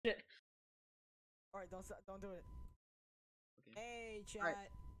Shit. Alright, don't do it. Okay. Hey, All right.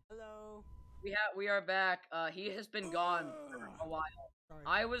 chat. Hello. We are back. He has been gone for Ugh. a while. Sorry.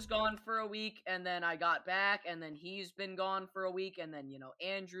 I was gone for a week, and then I got back, and then he's been gone for a week, and then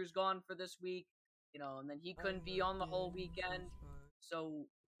Andrew's gone for this week, and then he Oh couldn't be my on the whole goodness, weekend. that's fine. So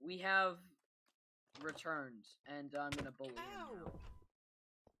we have returned, and I'm gonna bully him Ow! now.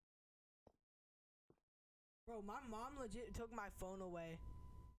 Bro, my mom legit took my phone away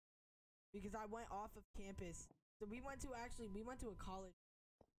because I went off of campus. So we went to a college.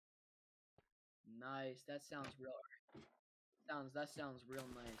 Nice. That sounds real nice. That sounds real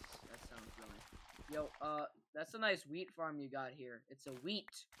nice. Yo, that's a nice wheat farm you got here. It's a wheat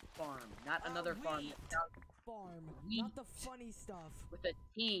farm, not another farm. Wheat farm, Wheat not the funny stuff. with a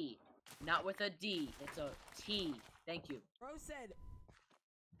T, not with a D. It's a T. Thank you. Bro said,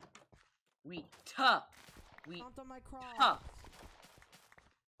 Wheat. Tuh. Wheat. stomped on my crops. Tuh.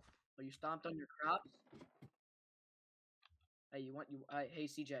 Oh, you stomped on your crops? Hey, hey,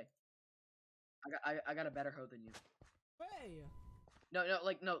 CJ. I got a better hoe than you. Hey, No,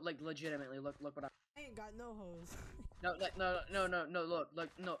 like legitimately. Look what I. I ain't got no hose. No, no. Look,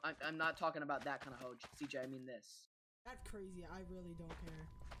 no. I'm not talking about that kind of hoe, CJ. I mean this. That's crazy. I really don't care.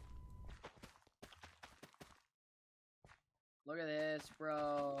 Look at this,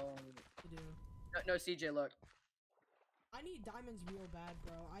 bro. To do. No, CJ, look. I need diamonds real bad,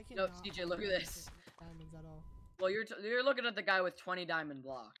 bro. I No, cannot. CJ, look at this. Diamonds at all. Well, you're looking at the guy with 20 diamond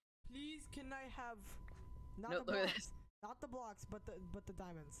blocks. Please, can I have not No, the look at blocks, this. not the blocks, but the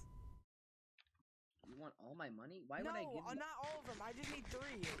diamonds? You want all my money? Why No, would I give you? not all of them. I just need 3.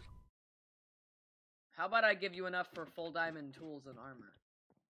 How about I give you enough for full diamond tools and armor?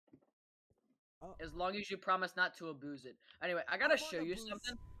 Oh. As long as you promise not to abuse it. Anyway, I gotta show you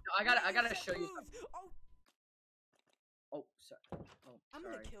something. No, I gotta show you something. Oh, Oh, sorry. Oh, I'm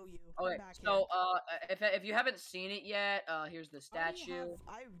sorry. gonna kill you. Okay, Come back so here. if you haven't seen it yet, here's the statue.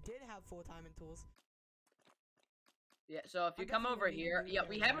 I did have full diamond tools. Yeah, so if I you come definitely over don't need here, to be yeah, there,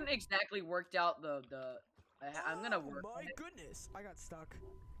 we though. haven't exactly worked out I'm gonna Oh work on my it. goodness! I got stuck.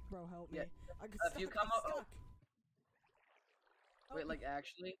 Bro, help me. Yeah, I got if you stuck. come I'm oh, stuck. wait, Help me. like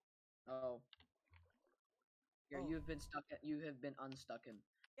actually, oh, here Oh. you have been unstucking.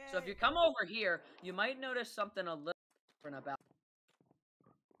 So if Yay. you come over here, you might notice something a little different about.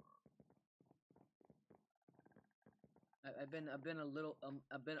 I've been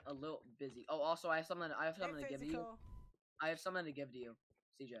a little busy. Oh, also I have something to give you. Physical. I have something to give to you,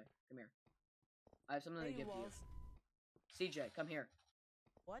 CJ. Come here. I have something to Hey, give to you. Walls. CJ, come here.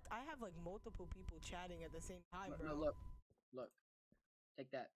 What? I have like multiple people chatting at the same time, bro. No, look. Take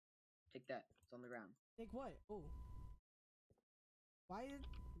that. Take that. It's on the ground. Like what? Oh. Why is,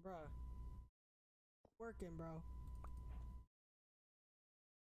 bruh? Working, bro.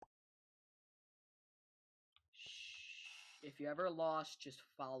 Shh. If you ever lost, just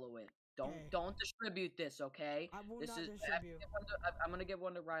follow it. Okay. Don't distribute this, okay? I will This not is distribute. I'm gonna give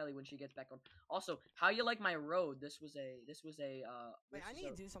one to Riley when she gets back on. Also, how you like my road? Wait, I need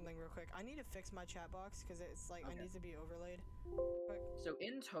to do something real quick. I need to fix my chat box because it's like Okay. I need to be overlaid. Quick. So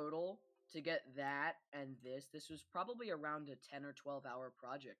in total, to get that and this was probably around a 10 or 12 hour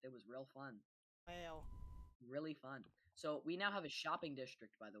project. It was real fun. Fail. Really fun. So we now have a shopping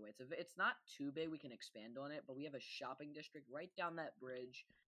district, by the way. It's not too big. We can expand on it, but we have a shopping district right down that bridge.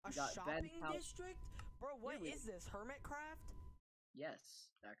 A We got Ben's shopping house. district? Bro, what Yeah, is this? Hermitcraft? yes,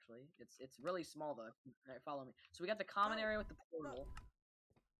 actually, it's really small though. Alright, follow me. So we got the common No, area with the no. portal.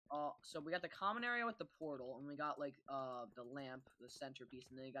 So we got the common area with the portal, and we got like the lamp, the centerpiece,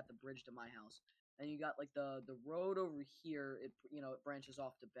 and then you got the bridge to my house. And you got like the road over here. It branches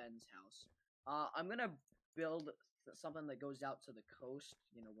off to Ben's house. I'm gonna build something that goes out to the coast.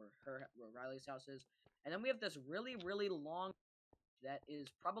 Where Riley's house is, and then we have this really long that is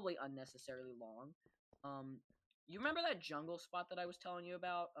probably unnecessarily long. You remember that jungle spot that I was telling you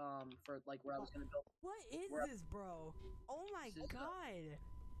about? For like where I was gonna build. What is Where, this, bro? Oh my this is, god.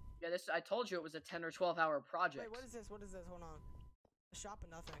 yeah, this I told you it was a 10 or 12 hour project. Wait, what is this? What is this? Hold on. A shop of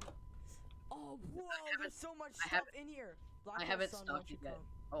nothing. Oh, whoa, there's so much I stuff in here. I haven't stocked it yet.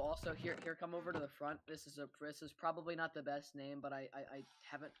 Oh, also here come over to the front. This is probably not the best name, but I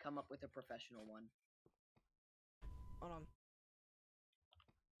haven't come up with a professional one. Hold on.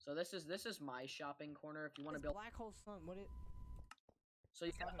 So this is my shopping corner. If you want to build Black Hole Sun. What it? So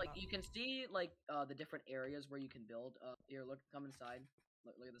you can you can see like the different areas where you can build. Here, come inside.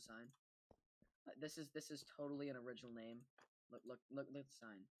 Look at the sign. This is totally an original name. Look at the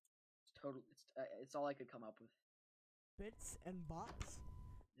sign. It's all I could come up with. Bits and bots.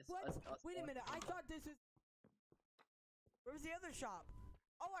 It's What? us Wait a minute. I thought this is. Where's the other shop?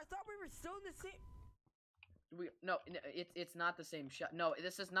 Oh, I thought we were still in the same. No, it's not the same shop. No,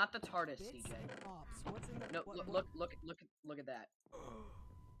 this is not the TARDIS, Bits CJ. Ops. What's in the? No, What? look at that.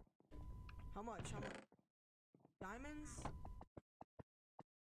 How much? How much? Diamonds?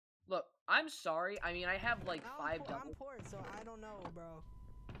 Look, I'm sorry. I mean, I have like five I'm double. poor, so I don't know, bro.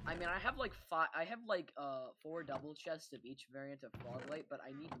 I mean, I have like five. I have like 4 double chests of each variant of Froglight, but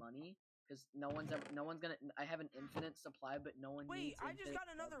I need money because no one's gonna. I have an infinite supply, but no one Wait, needs. I just got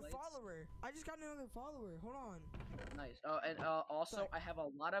another Froglights. follower. I just got another follower. Hold on. Nice. Oh, and also Sorry. I have a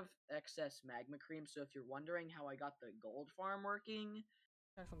lot of excess magma cream. So if you're wondering how I got the gold farm working,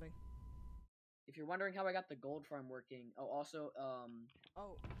 Check something. if you're wondering how I got the gold farm working, oh, also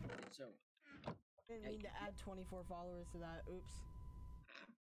Oh, so didn't hey, mean to add 24 followers to that. Oops.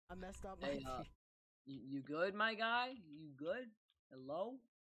 I messed up my. hey, you good, my guy? You good? Hello?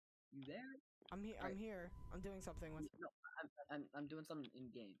 You there? I'm here. Right. I'm here. I'm doing something with. No, I'm doing something in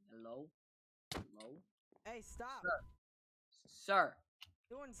game. Hello? Hello? Hey, stop. Sir. Sir.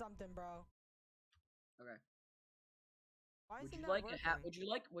 Doing something, bro. Okay. Why Would isn't you that like working?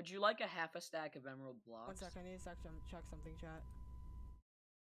 would you like a half a stack of emerald blocks? 1 sec. I need to check something, chat.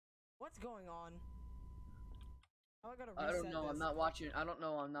 What's going on? Oh, I gotta reset I don't know. this. I'm not watching. I don't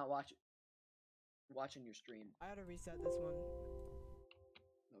know. I'm not watching your stream. I gotta reset this one.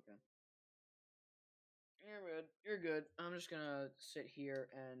 Okay. You're good. You're good. I'm just gonna sit here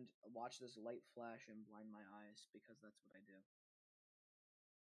and watch this light flash and blind my eyes because that's what I do.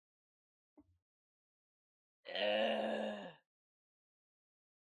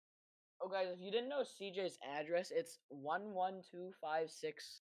 Oh, guys, if you didn't know CJ's address, it's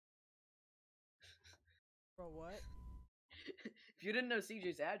 11256. Bro, what? If you didn't know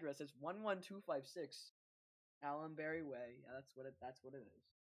CJ's address, it's 11256 Allenberry Way. Yeah, that's what it is.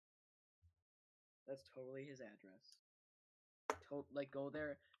 That's totally his address. Like go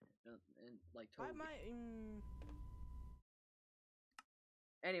there and like totally. Why am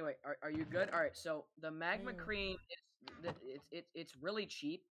I? Anyway, are you good? All right. So the magma Mm. cream it's really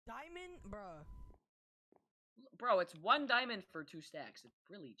cheap, Diamond, bruh. bro. It's 1 diamond for 2 stacks. It's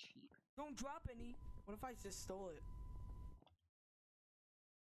really cheap. Don't drop any. What if I just stole it?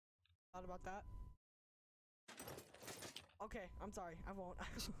 Thought about that? Okay, I'm sorry. I won't.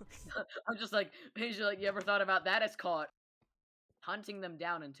 I'm just like, you ever thought about that? It's called hunting them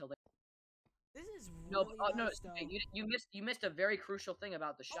down until they. This is No, really no, nice, though. you missed a very crucial thing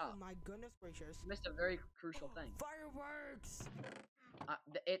about the shop. Oh my goodness gracious! You missed a very crucial thing. Fireworks!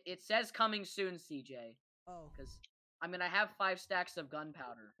 It says coming soon, CJ. Oh. Because I mean, I have 5 stacks of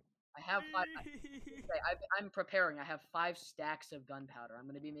gunpowder. I have 5. I'm preparing. I have 5 stacks of gunpowder. I'm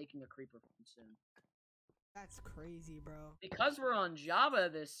gonna be making a creeper farm soon. That's crazy, bro. Because we're on Java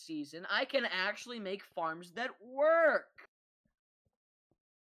this season, I can actually make farms that work.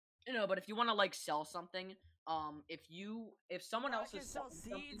 You know, but if you want to like sell something, if someone else I can is sell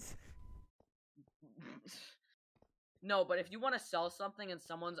selling seeds. no, but if you want to sell something and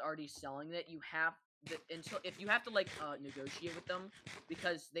someone's already selling it, you have if you have to like negotiate with them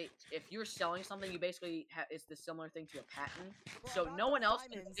because if you're selling something, you basically it's the similar thing to a patent. Bro, So no one else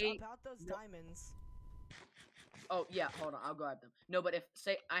can say about those diamonds. Oh yeah, hold on, I'll grab them. No, but if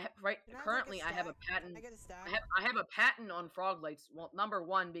say currently I have a patent. I get a stack. I have a patent on frog lights. Well, number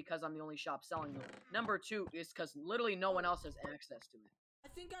 1 because I'm the only shop selling them. Number 2 is because literally no one else has access to it. I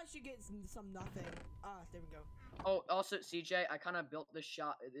think I should get some nothing. Ah, there we go. Oh, also CJ, I kind of built this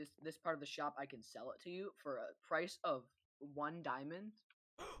shop. This part of the shop, I can sell it to you for a price of 1 diamond.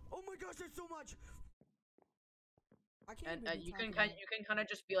 Oh my gosh, there's so much. I And can't. you can kind of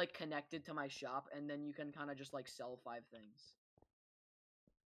just be like connected to my shop, and then you can kind of just like sell 5 things.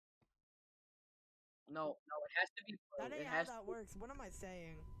 No, it has to be. That ain't it how has that works. What am I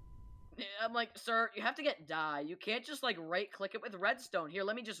saying? I'm like, sir, you have to get dye. You can't just like right click it with redstone. Here,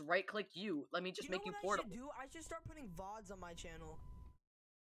 let me just right click you. Let me just make you portable. I should do? I should start putting VODs on my channel.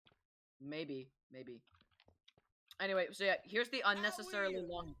 Maybe. Anyway, so yeah, here's the unnecessarily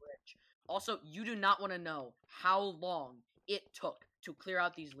long bridge. Also, you do not want to know how long it took to clear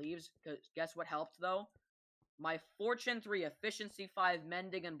out these leaves, because guess what helped, though? My Fortune 3, Efficiency 5,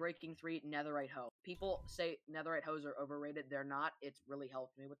 Mending and Breaking 3, Netherite Hoe. People say Netherite Hoes are overrated. They're not. It's really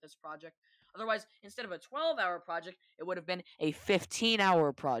helped me with this project. Otherwise, instead of a 12-hour project, it would have been a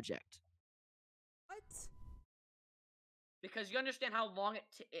 15-hour project. What? Because you understand how long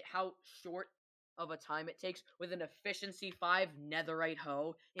how short of a time it takes with an Efficiency 5 Netherite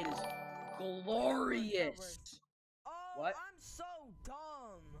Hoe. It is glorious. Oh, What? I'm so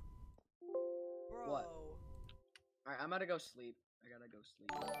dumb. Bro. What? Alright, I'm gonna go sleep. I gotta go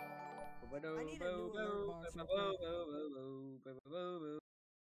sleep. I need a new alert box real quick.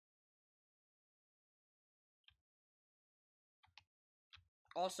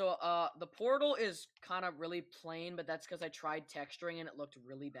 Also, the portal is kind of really plain, but that's because I tried texturing and it looked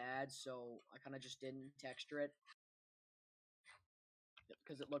really bad, so I kind of just didn't texture it.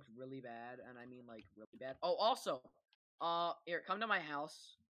 Because it looked really bad, and I mean, like, really bad. Oh, also, here, come to my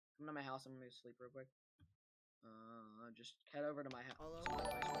house. Come to my house, I'm gonna sleep real quick. Just head over to my Hello?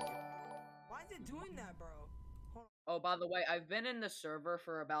 house. Why is it doing that, bro? Hold Oh, by the way, I've been in the server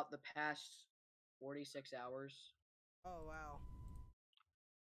for about the past 46 hours. on. Oh, wow.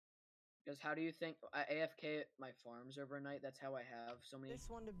 Because how do you think I AFK at my farms overnight? That's how I have so many. This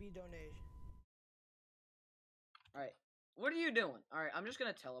one to be donation. Alright. What are you doing? Alright, I'm just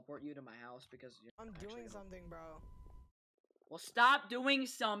gonna teleport you to my house because you're I'm actually doing gonna... something, bro. Well, stop doing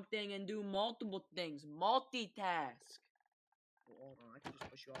something and do multiple things. Multitask. Oh, hold on, I can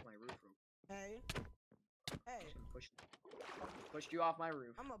just push you off my roof. Hey. Hey. I'm just pushed you off my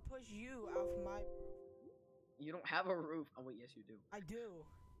roof. I'm gonna push you off my roof. You don't have a roof. Oh wait, yes you do. I do.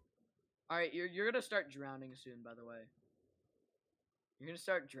 Alright, you're gonna start drowning soon, by the way. You're gonna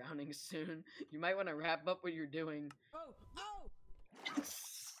start drowning soon. You might want to wrap up what you're doing. Oh! Oh!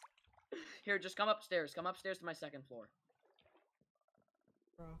 Here, just come upstairs. Come upstairs to my second floor.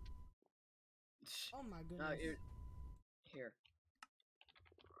 Bro. Oh my No, goodness. here.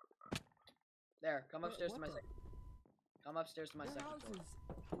 There, come upstairs to my second. Come upstairs to my Your second house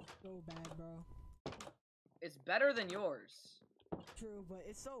floor. is so bad, bro. It's better than yours. True, but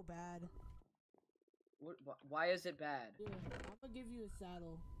it's so bad. Why is it bad? Here, I'm gonna give you a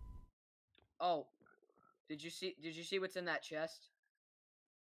saddle. Oh, did you see what's in that chest?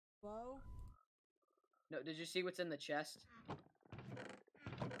 Whoa. No, did you see what's in the chest?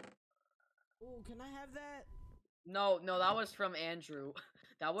 Oh, can I have that? No, that was from Andrew.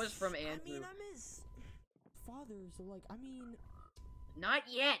 That was from Andrew. I mean, I'm his father, so like, I mean... Not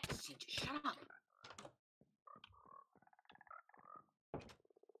yet. Shut up.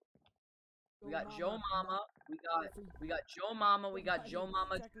 We got Joe Mama. We got Joe Mama. We got Joe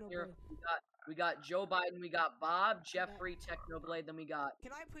Mama Jr. We got Joe Biden. We got Bob, Jeffrey, Technoblade. Then we got...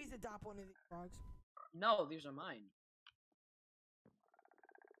 Can I please adopt one of these frogs? No, these are mine.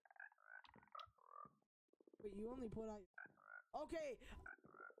 Wait, you only put out... Okay.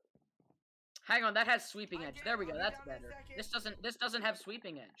 Hang on, that has sweeping edge. There we go. That's better. This doesn't have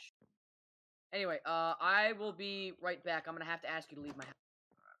sweeping edge. Anyway, I will be right back. I'm gonna have to ask you to leave my house.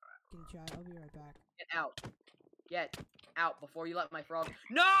 Can chat. I'll be right back. Get out. Get out before you let my frog...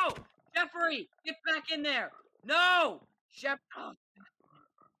 No! Jeffrey! Get back in there! No!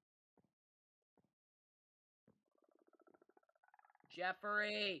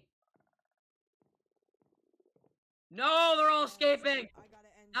 Jeffrey! No! They're all escaping! I gotta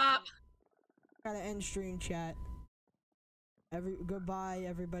end. Stop! Gotta end stream chat. Goodbye,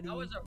 everybody. That was a